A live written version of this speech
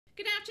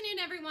Good afternoon,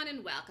 everyone,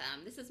 and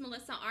welcome. This is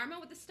Melissa Armo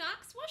with the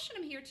Stock Swoosh,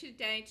 and I'm here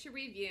today to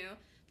review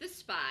the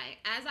SPY.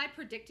 As I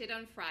predicted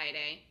on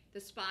Friday,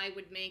 the SPY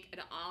would make an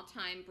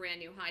all-time brand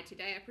new high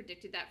today. I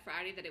predicted that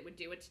Friday that it would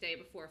do it today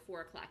before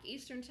 4 o'clock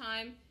Eastern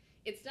time.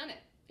 It's done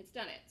it. It's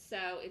done it.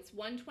 So it's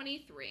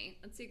 123.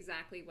 Let's see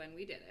exactly when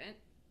we did it.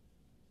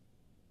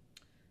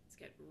 Let's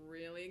get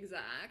really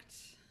exact.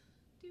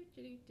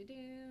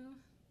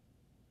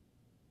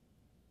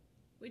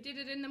 We did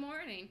it in the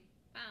morning.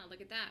 Wow,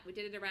 look at that. We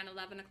did it around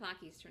 11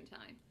 o'clock Eastern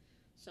time.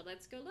 So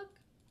let's go look.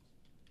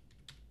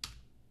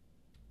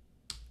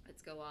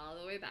 Let's go all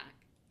the way back.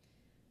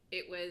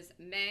 It was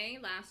May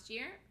last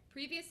year.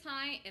 Previous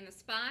high in the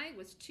SPY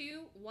was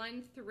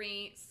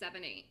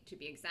 21378 to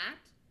be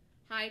exact.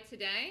 High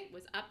today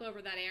was up over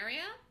that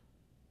area.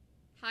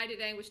 High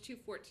today was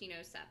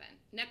 21407.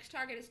 Next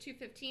target is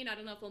 215. I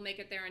don't know if we'll make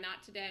it there or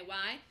not today.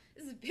 Why?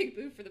 This is a big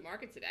move for the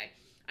market today.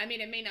 I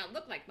mean, it may not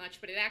look like much,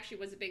 but it actually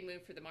was a big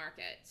move for the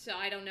market. So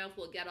I don't know if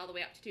we'll get all the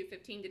way up to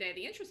 215 today.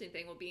 The interesting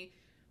thing will be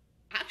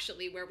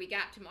actually where we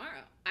gap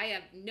tomorrow. I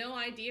have no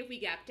idea if we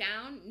gap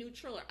down,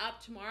 neutral, or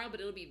up tomorrow, but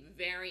it'll be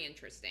very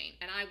interesting.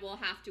 And I will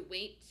have to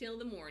wait till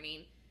the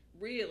morning,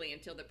 really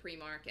until the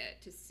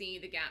pre-market, to see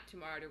the gap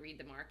tomorrow to read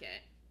the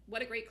market.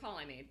 What a great call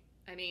I made.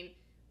 I mean,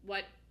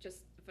 what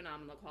just a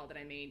phenomenal call that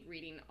I made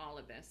reading all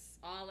of this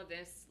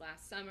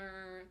last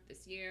summer,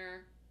 this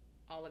year,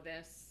 all of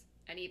this.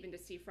 And even to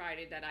see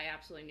Friday that I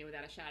absolutely knew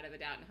without a shadow of a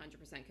doubt and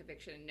 100%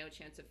 conviction and no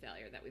chance of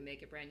failure that we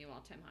make a brand new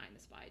all-time high in the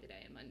SPY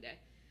today and Monday.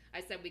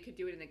 I said we could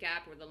do it in the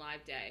gap or the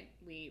live day.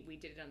 We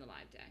did it on the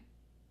live day.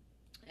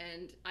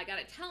 And I got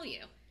to tell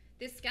you,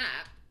 this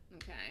gap,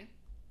 okay,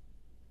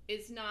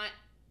 is not,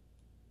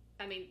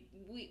 I mean,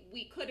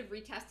 we could have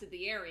retested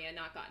the area and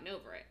not gotten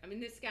over it. I mean,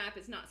 this gap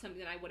is not something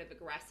that I would have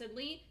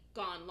aggressively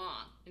gone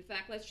long. In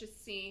fact, let's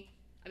just see.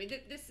 I mean,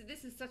 this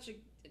is such a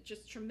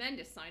just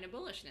tremendous sign of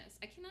bullishness.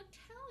 I cannot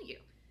tell you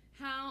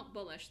how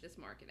bullish this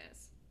market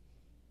is.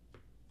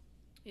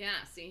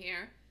 Yeah, see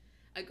here?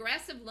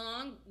 Aggressive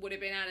long would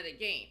have been out of the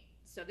gate.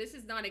 So this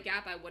is not a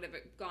gap I would have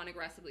gone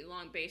aggressively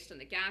long based on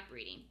the gap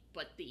reading.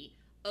 But the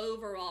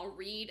overall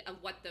read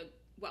of what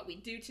we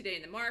do today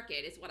in the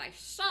market is what I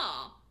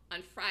saw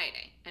on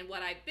Friday and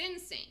what I've been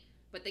seeing.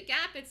 But the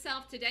gap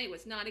itself today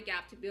was not a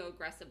gap to go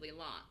aggressively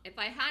long. If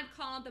I had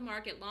called the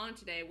market long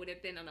today, it would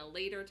have been on a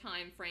later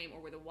time frame or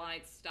with a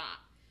wide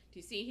stop. Do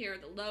you see here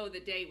the low of the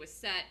day was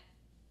set?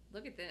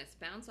 Look at this,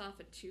 bounce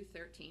off at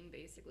 213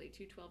 basically,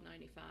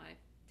 212.95,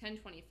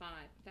 1025.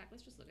 In fact,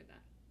 let's just look at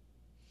that.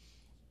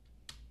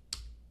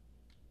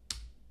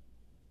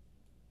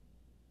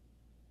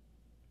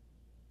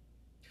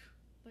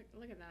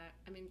 Look at that.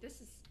 I mean, this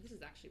is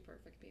actually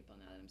perfect, people,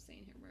 now that I'm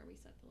seeing here where we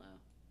set the low.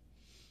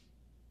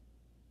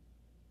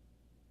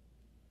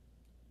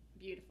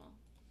 Beautiful.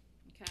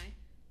 Okay,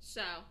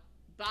 so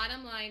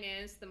bottom line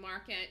is the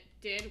market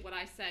did what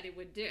I said it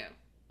would do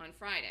on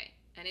Friday,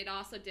 and it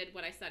also did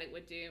what I said it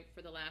would do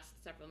for the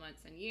last several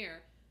months and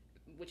year,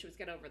 which was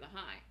get over the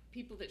high.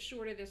 People that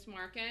shorted this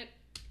market,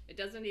 it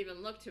doesn't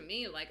even look to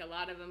me like a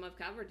lot of them have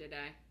covered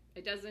today.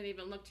 It doesn't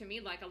even look to me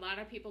like a lot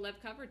of people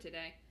have covered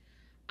today.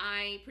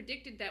 I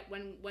predicted that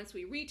once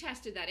we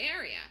retested that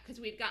area, because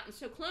we'd gotten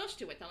so close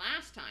to it the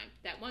last time,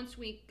 that once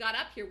we got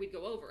up here, we'd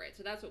go over it.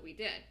 So that's what we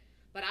did.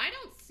 But I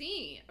don't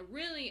see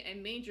really a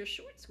major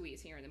short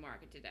squeeze here in the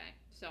market today.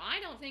 So I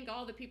don't think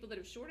all the people that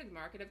have shorted the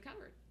market have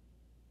covered.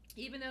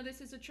 Even though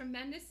this is a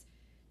tremendous,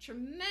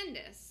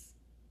 tremendous,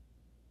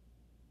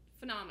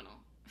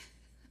 phenomenal. I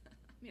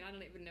mean, I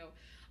don't even know.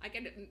 I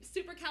get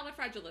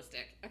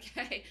supercalifragilistic,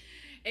 okay?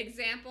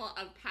 Example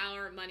of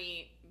power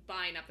money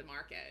buying up the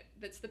market.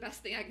 That's the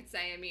best thing I could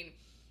say. I mean,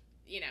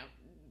 you know,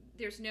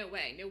 there's no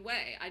way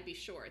I'd be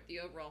short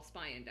the overall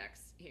SPY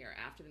index here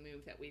after the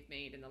move that we've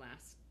made in the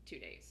last 2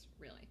 days,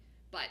 really.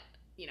 But,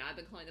 you know, I've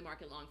been calling the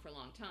market long for a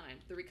long time.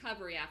 The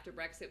recovery after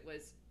Brexit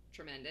was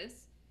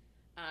tremendous.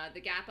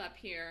 The gap up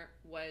here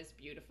was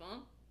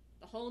beautiful.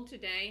 The hold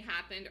today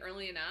happened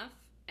early enough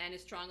and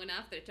is strong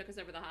enough that it took us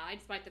over the high.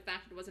 Despite the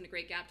fact that it wasn't a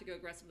great gap to go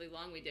aggressively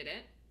long, we did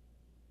it.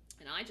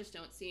 And I just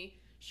don't see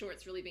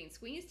shorts really being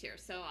squeezed here.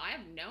 So I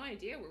have no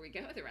idea where we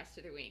go the rest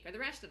of the week or the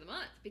rest of the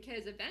month,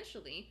 because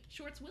eventually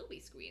shorts will be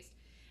squeezed.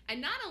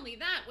 And not only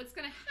that, what's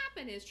going to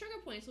happen is trigger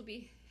points will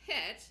be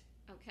hit,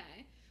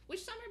 okay,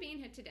 which some are being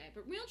hit today,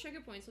 but real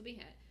trigger points will be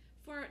hit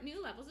for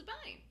new levels of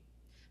buying.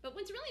 But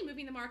what's really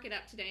moving the market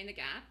up today in the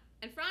gap,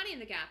 and Friday in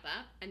the gap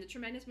up, and the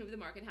tremendous move the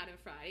market had on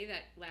Friday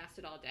that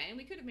lasted all day, and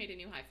we could have made a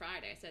new high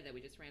Friday. I said that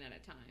we just ran out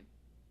of time.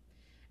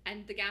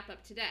 And the gap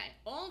up today.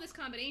 All this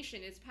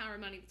combination is power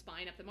money that's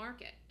buying up the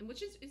market, and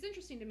which is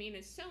interesting to me, and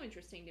is so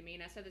interesting to me,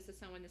 and I said this to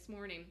someone this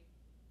morning,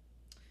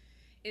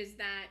 is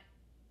that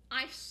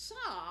I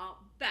saw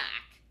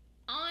back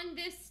on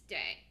this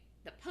day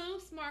the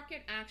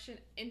post-market action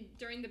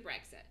during the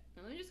Brexit.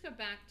 Now let me just go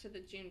back to the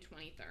June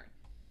 23rd.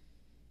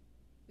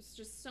 There's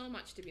just so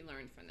much to be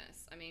learned from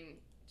this. I mean,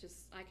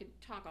 I could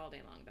talk all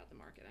day long about the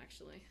market,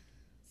 actually.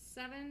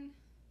 Let me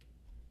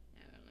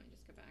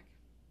just go back.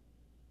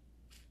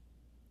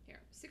 Here,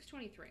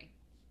 623.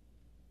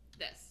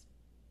 This.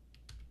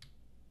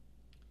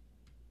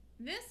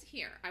 this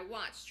here, I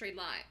watched trade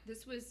live.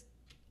 This was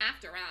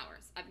after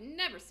hours. I've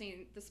never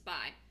seen the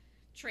SPY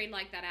trade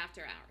like that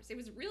after hours. It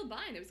was real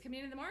buying that was coming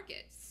into the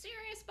market.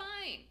 Serious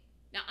buying.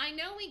 Now, I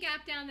know we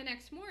gapped down the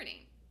next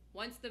morning.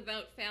 Once the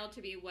vote failed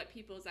to be what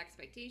people's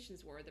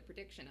expectations were, the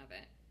prediction of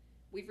it.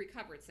 We've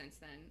recovered since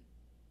then,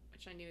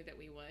 which I knew that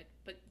we would.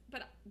 But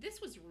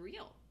this was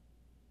real.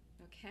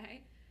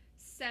 Okay?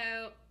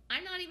 So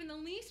I'm not even the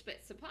least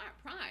bit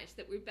surprised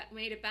that we've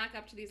made it back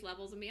up to these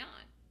levels and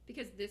beyond.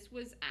 Because this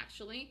was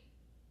actually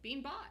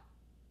being bought.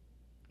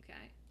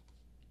 Okay?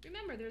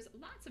 Remember, there's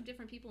lots of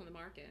different people in the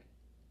market.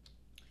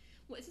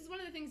 Well, this is one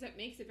of the things that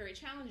makes it very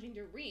challenging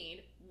to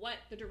read what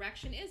the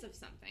direction is of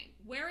something.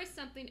 Where is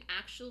something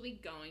actually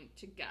going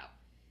to go?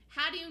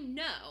 How do you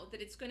know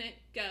that it's going to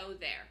go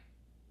there?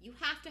 You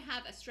have to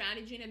have a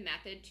strategy and a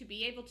method to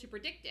be able to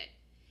predict it.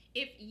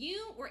 If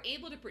you were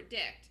able to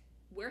predict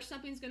where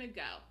something's going to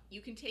go,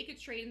 you can take a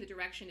trade in the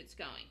direction it's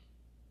going.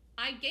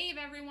 I gave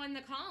everyone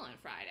the call on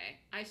Friday.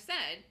 I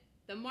said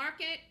the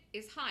market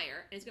is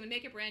higher and it's going to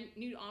make a brand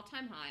new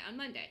all-time high on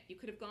Monday. You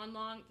could have gone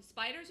long the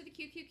spiders or the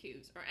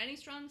QQQs or any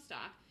strong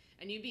stock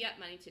and you'd be up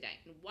money today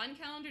in one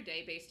calendar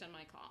day based on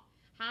my call.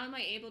 How am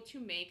I able to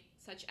make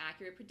such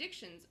accurate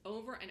predictions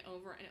over and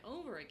over and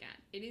over again?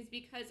 It is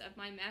because of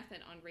my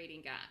method on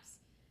rating gaps.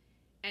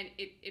 And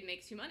it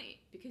makes you money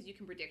because you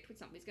can predict what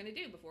something's going to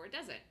do before it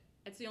does it.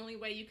 It's the only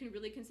way you can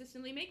really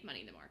consistently make money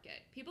in the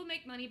market. People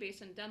make money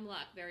based on dumb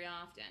luck very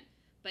often,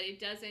 but it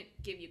doesn't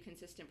give you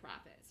consistent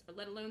profits, or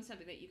let alone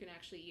something that you can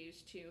actually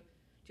use to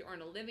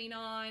earn a living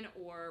on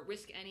or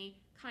risk any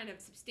kind of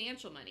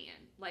substantial money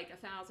in, like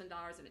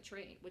 $1,000 in a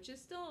trade, which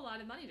is still a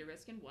lot of money to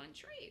risk in one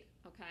trade,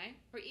 okay?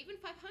 Or even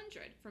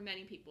 500 for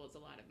many people is a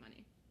lot of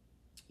money.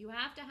 You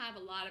have to have a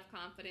lot of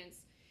confidence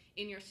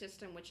in your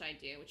system, which I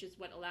do, which is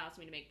what allows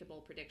me to make the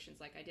bold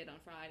predictions like I did on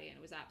Friday, and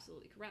it was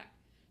absolutely correct.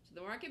 So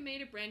the market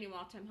made a brand new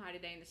all-time high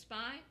today in the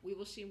SPY. We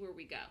will see where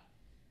we go.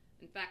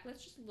 In fact,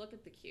 let's just look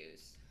at the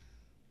Qs.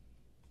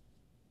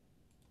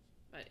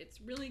 But it's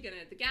really going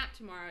to, the gap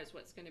tomorrow is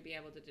what's going to be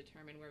able to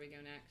determine where we go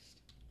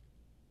next.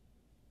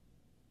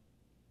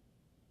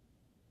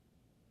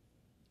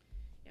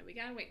 Yeah, we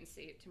got to wait and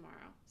see it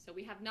tomorrow. So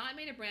we have not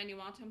made a brand new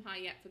all-time high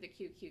yet for the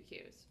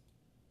QQQs.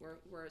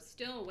 We're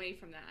still away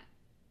from that.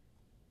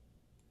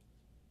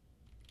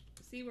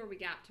 See where we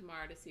gap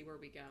tomorrow to see where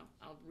we go.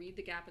 I'll read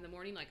the gap in the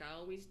morning like I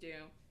always do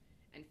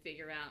and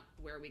figure out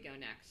where we go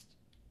next.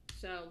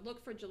 So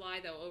look for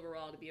July, though,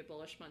 overall to be a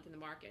bullish month in the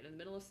market in the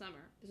middle of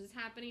summer. This is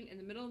happening in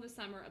the middle of the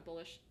summer, a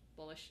bullish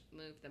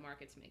move the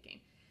market's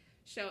making.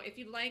 So if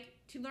you'd like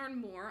to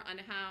learn more on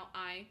how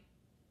I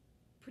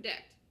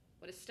predict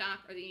what a stock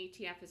or the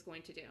ETF is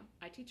going to do,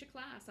 I teach a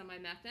class on my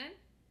method,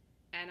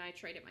 and I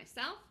trade it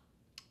myself,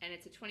 and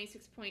it's a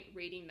 26-point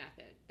rating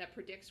method that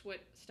predicts what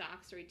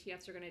stocks or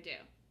ETFs are going to do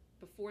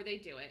before they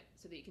do it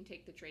so that you can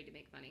take the trade to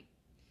make money.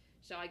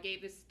 So I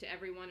gave this to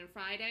everyone on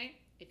Friday.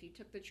 If you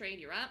took the trade,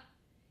 you're up.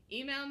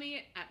 Email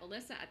me at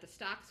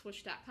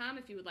melissa@thestockswoosh.com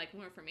if you would like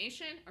more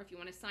information, or if you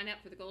want to sign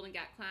up for the Golden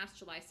Gap class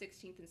July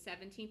 16th and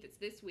 17th. It's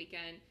this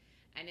weekend,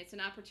 and it's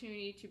an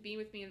opportunity to be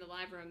with me in the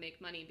live room and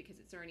make money because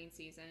it's earnings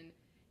season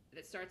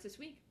that starts this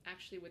week,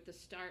 actually with the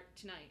start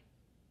tonight.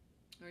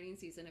 Earnings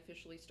season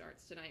officially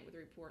starts tonight with a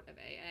report of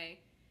AA,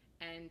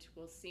 and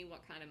we'll see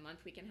what kind of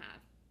month we can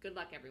have. Good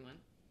luck, everyone.